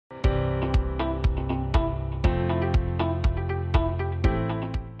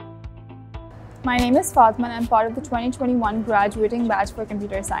My name is Fatima and I'm part of the 2021 graduating batch for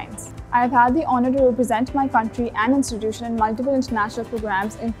computer science. I have had the honor to represent my country and institution in multiple international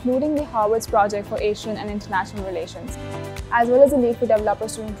programs, including the Harvard's Project for Asian and International Relations, as well as the Lead for Developer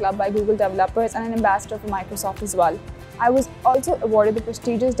Student Club by Google Developers and an ambassador for Microsoft as well. I was also awarded the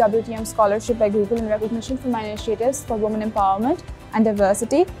prestigious WTM Scholarship by Google in recognition for my initiatives for women empowerment and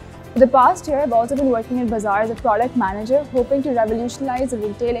diversity. For the past year, I've also been working at Bazaar as a product manager, hoping to revolutionize the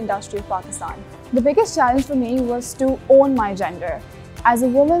retail industry of Pakistan. The biggest challenge for me was to own my gender. As a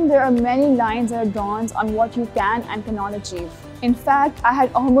woman, there are many lines that are drawn on what you can and cannot achieve. In fact, I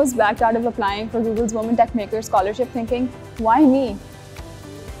had almost backed out of applying for Google's Women Tech Maker Scholarship thinking, why me?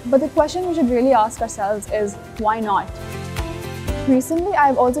 But the question we should really ask ourselves is, why not? Recently,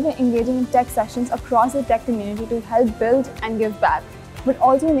 I've also been engaging in tech sessions across the tech community to help build and give back, but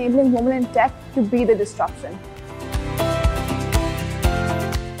also enabling women in tech to be the disruption.